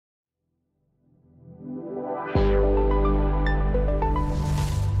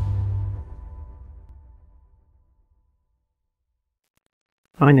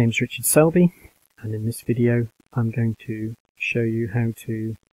My name's Richard Selby, and in this video I'm going to show you how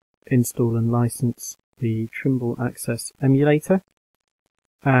to install and license the Trimble Access Emulator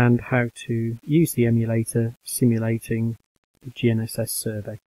and how to use the emulator simulating the GNSS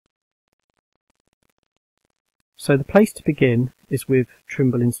survey. So the place to begin is with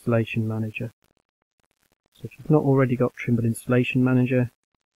Trimble Installation Manager. So if you've not already got Trimble Installation Manager,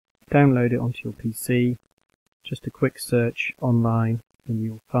 download it onto your PC, just a quick search online and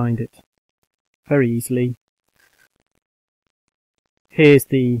you'll find it very easily. Here's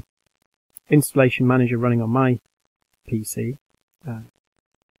the installation manager running on my PC. If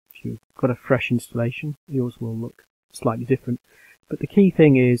you've got a fresh installation, yours will look slightly different. But the key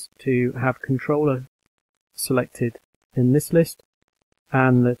thing is to have controller selected in this list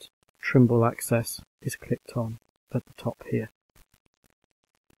and that Trimble Access is clicked on at the top here.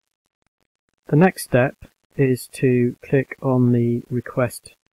 The next step is to click on the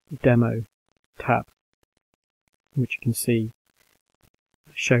Request Demo tab, which you can see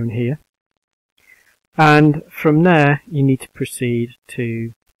shown here. And from there you need to proceed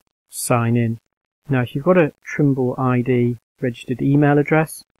to sign in. Now if you've got a Trimble ID registered email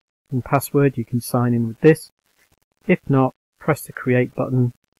address and password, you can sign in with this. If not, press the Create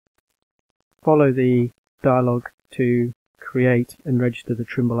button, follow the dialog to create and register the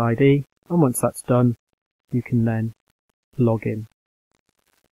Trimble ID, and once that's done you can then log in.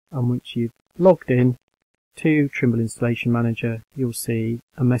 And once you've logged in to Trimble Installation Manager, you'll see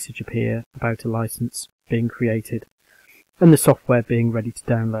a message appear about a license being created and the software being ready to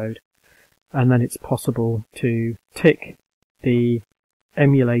download. And then it's possible to tick the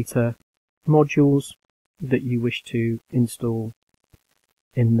emulator modules that you wish to install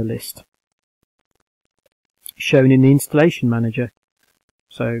in the list shown in the Installation Manager.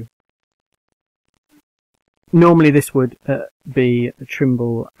 So normally this would be a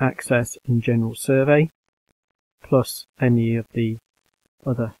Trimble Access and General Survey, plus any of the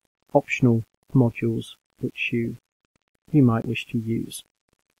other optional modules which you might wish to use.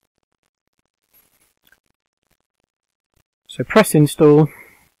 So press Install.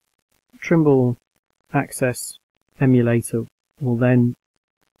 Trimble Access Emulator will then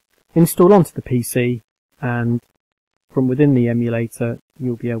install onto the PC, and from within the emulator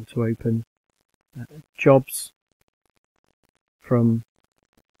you'll be able to open jobs from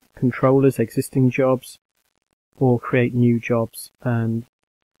controllers, existing jobs, or create new jobs and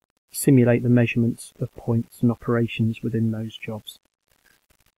simulate the measurements of points and operations within those jobs.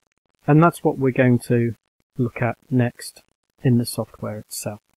 And that's what we're going to look at next in the software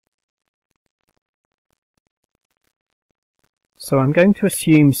itself. So I'm going to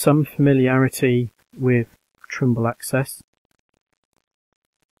assume some familiarity with Trimble Access.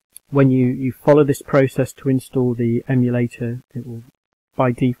 When you follow this process to install the emulator, it will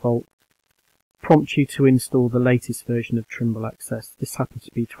by default prompt you to install the latest version of Trimble Access. This happens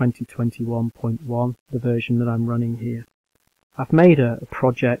to be 2021.1, the version that I'm running here. I've made a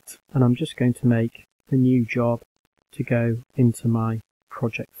project and I'm just going to make a new job to go into my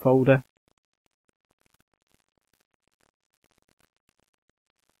project folder.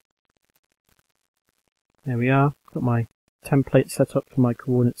 There we are, got my template set up for my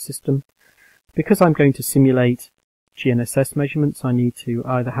coordinate system. Because I'm going to simulate GNSS measurements, I need to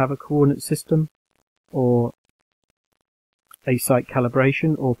either have a coordinate system or a site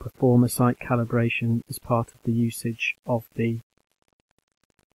calibration, or perform a site calibration as part of the usage of the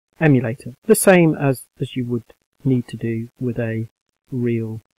emulator. The same as you would need to do with a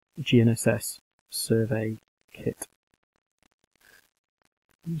real GNSS survey kit.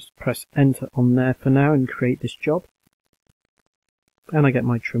 Just press Enter on there for now and create this job. And I get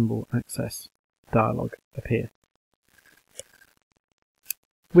my Trimble Access dialog appear.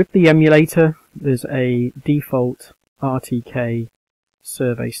 With the emulator, there's a default RTK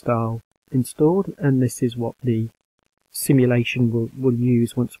survey style installed, and this is what the simulation will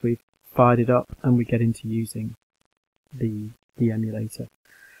use once we've fired it up and we get into using the emulator.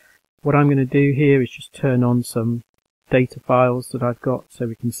 What I'm going to do here is just turn on some data files that I've got so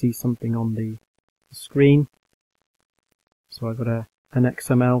we can see something on the screen. So I've got an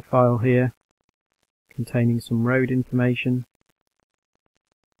XML file here containing some road information,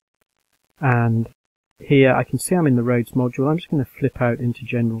 and here I can see I'm in the roads module. I'm just going to flip out into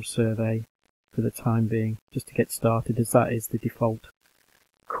General Survey for the time being, just to get started, as that is the default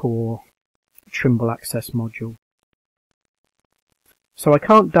core Trimble Access module. So I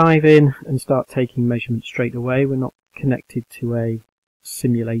can't dive in and start taking measurements straight away. We're not connected to a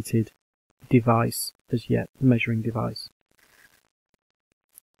simulated device as yet, measuring device.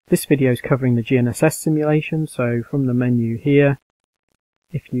 This video is covering the GNSS simulation, so from the menu here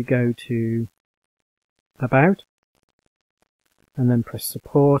if you go to About and then press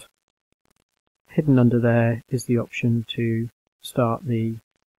Support, hidden under there is the option to start the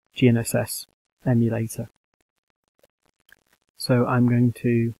GNSS emulator. So I'm going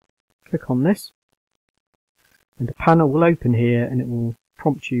to click on this, and a panel will open here and it will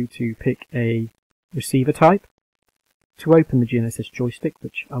prompt you to pick a receiver type. To open the GNSS joystick,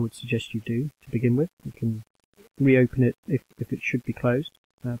 which I would suggest you do to begin with, you can reopen it if it should be closed,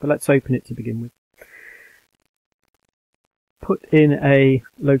 but let's open it to begin with. Put in a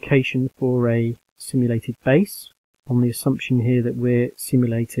location for a simulated base on the assumption here that we're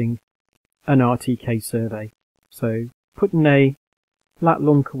simulating an RTK survey. So put in a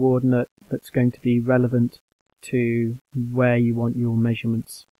lat-long coordinate that's going to be relevant to where you want your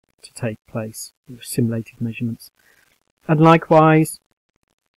measurements to take place, your simulated measurements. And likewise,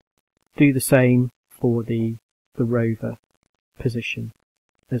 do the same for the rover position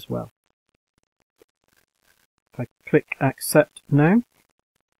as well. If I click Accept now,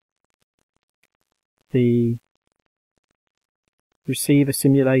 the receiver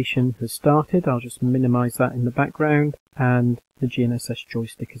simulation has started. I'll just minimize that in the background, and the GNSS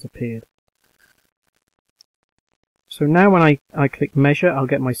joystick has appeared. So now when I click Measure, I'll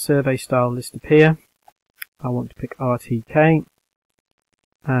get my survey style list appear. I want to pick RTK,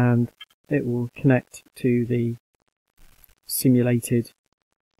 and it will connect to the simulated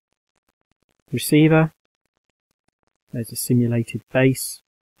receiver. There's a simulated base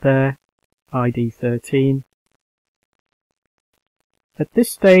there, ID 13. At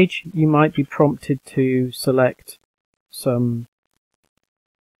this stage, you might be prompted to select some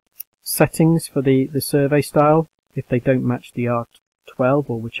settings for the survey style. If they don't match the R12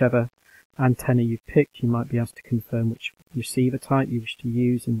 or whichever antenna you've picked, you might be asked to confirm which receiver type you wish to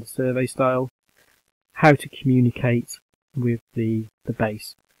use in the survey style, how to communicate with the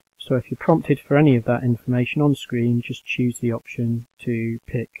base. So if you're prompted for any of that information on screen, just choose the option to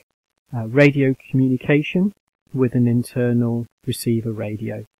pick radio communication with an internal receiver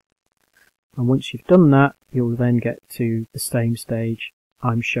radio. And once you've done that, you'll then get to the same stage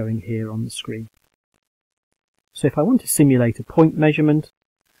I'm showing here on the screen. So if I want to simulate a point measurement,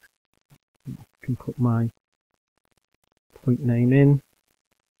 I can put my point name in,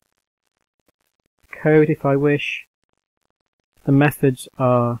 code if I wish. The methods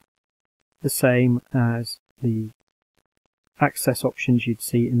are the same as the access options you'd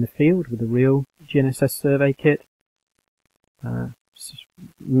see in the field with a real GNSS survey kit.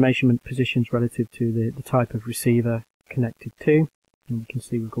 Measurement positions relative to the type of receiver connected to. And we can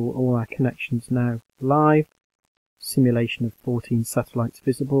see we've got all our connections now live. Simulation of 14 satellites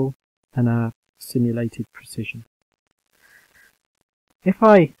visible, and our simulated precision. If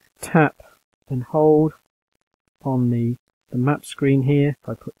I tap and hold on the map screen here, if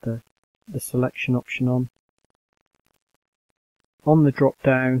I put the selection option on the drop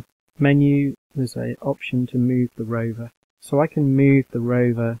down menu there's an option to move the rover. So I can move the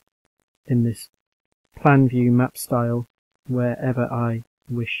rover in this plan view map style wherever I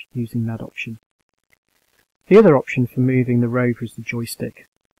wish using that option. The other option for moving the rover is the joystick.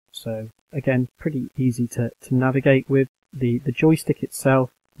 So again, pretty easy to navigate with. The joystick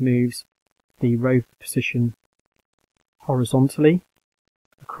itself moves the rover position horizontally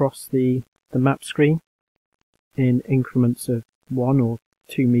across the map screen in increments of 1 or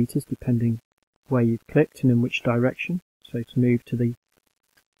 2 meters depending where you've clicked and in which direction. So to move to the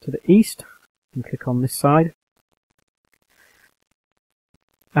east, you can click on this side.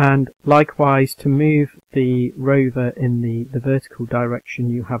 And likewise, to move the rover in the vertical direction,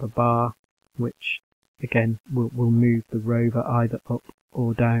 you have a bar which again will move the rover either up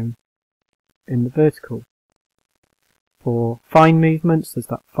or down in the vertical. For fine movements, there's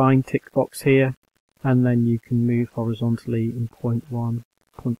that fine tick box here, and then you can move horizontally in 0.1,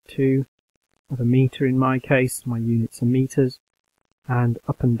 0.2 of a meter in my case, my units are meters, and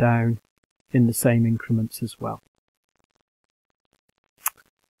up and down in the same increments as well.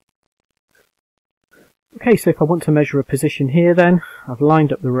 Okay, so if I want to measure a position here then, I've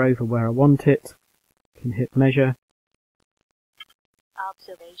lined up the rover where I want it, I can hit measure.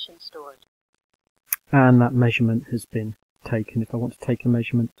 Observation stored. And that measurement has been taken. If I want to take a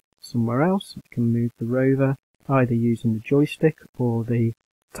measurement somewhere else, I can move the rover either using the joystick or the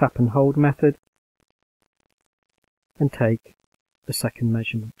tap and hold method and take the second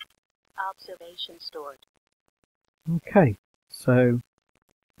measurement. Observation stored. Okay, so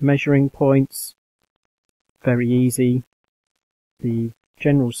measuring points, very easy. The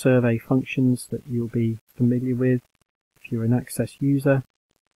general survey functions that you'll be familiar with if you're an Access user,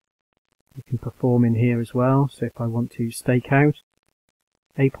 you can perform in here as well. So if I want to stake out,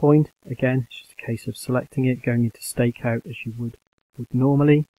 a point. Again, it's just a case of selecting it, going into stakeout as you would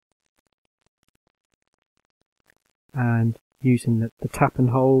normally, and using the tap and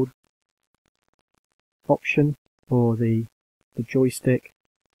hold option or the joystick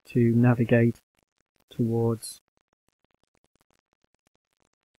to navigate towards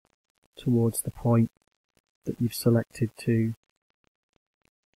the point that you've selected to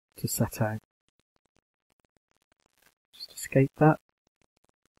set out. Just escape that.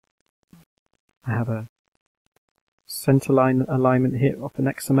 I have a centerline alignment here off an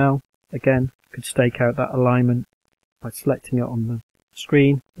XML. Again, I could stake out that alignment by selecting it on the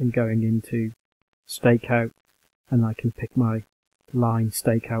screen and going into stakeout, and I can pick my line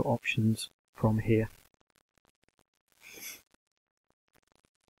stakeout options from here.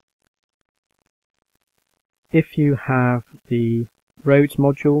 If you have the roads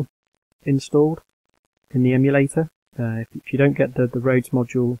module installed in the emulator, if you don't get the roads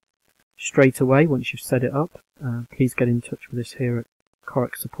module straight away once you've set it up, please get in touch with us here at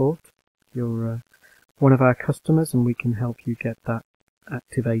Correct Support. You're one of our customers and we can help you get that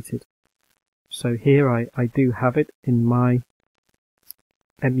activated. So here I do have it in my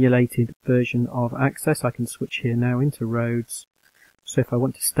emulated version of Access. I can switch here now into roads. So if I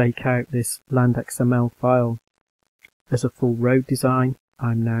want to stake out this land XML file as a full road design,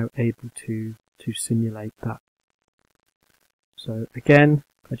 I'm now able to simulate that. So again,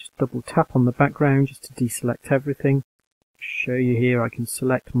 I just double tap on the background just to deselect everything. Show you here I can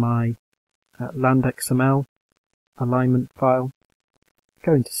select my land XML alignment file,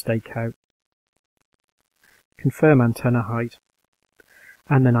 go into stakeout, confirm antenna height,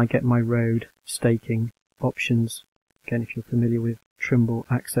 and then I get my road staking options. Again, if you're familiar with Trimble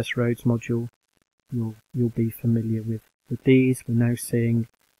Access Roads module, you'll be familiar with these. We're now seeing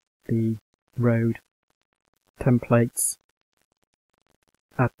the road templates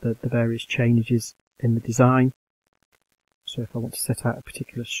at the various changes in the design. So if I want to set out a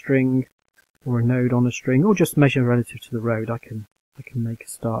particular string or a node on a string, or just measure relative to the road, I can make a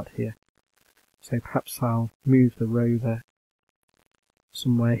start here. So perhaps I'll move the Rover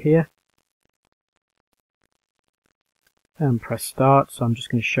somewhere here and press start. So I'm just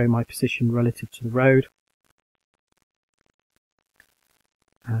going to show my position relative to the road,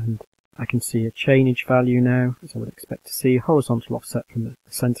 and I can see a chainage value now, as I would expect to see, horizontal offset from the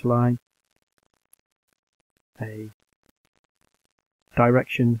center line, a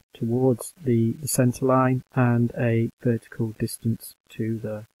direction towards the center line, and a vertical distance to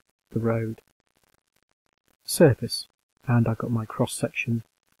the road surface. And I've got my cross-section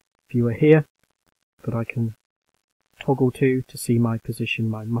viewer here that I can toggle to see my position.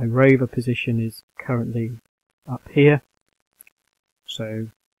 My Rover position is currently up here. So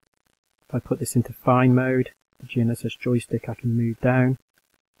if I put this into fine mode, the GNSS joystick, I can move down,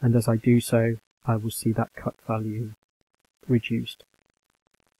 and as I do so, I will see that cut value reduced.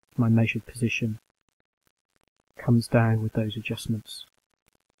 My measured position comes down with those adjustments.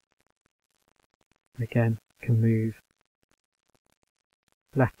 Again, can move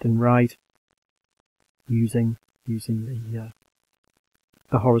left and right using the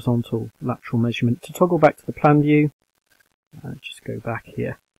horizontal lateral measurement. To toggle back to the plan view, just go back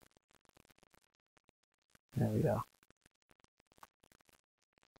here. There we are.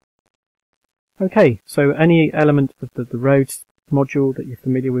 Okay, so any element of the roads module that you're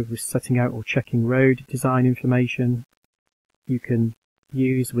familiar with setting out or checking road design information, you can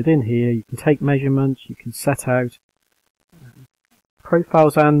use within here. You can take measurements, you can set out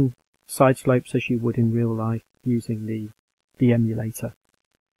profiles and side slopes as you would in real life using the emulator.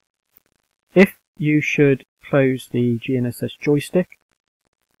 If you should close the GNSS joystick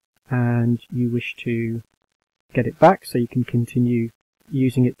and you wish to get it back so you can continue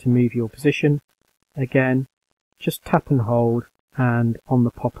using it to move your position, again, just tap and hold, and on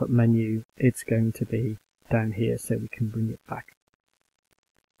the pop-up menu it's going to be down here so we can bring it back.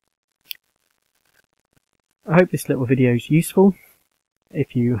 I hope this little video is useful.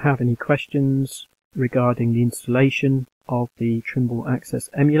 If you have any questions regarding the installation of the Trimble Access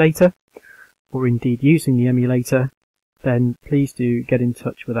Emulator, or indeed using the emulator, then please do get in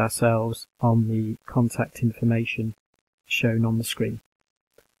touch with ourselves on the contact information shown on the screen.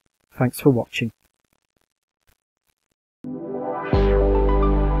 Thanks for watching.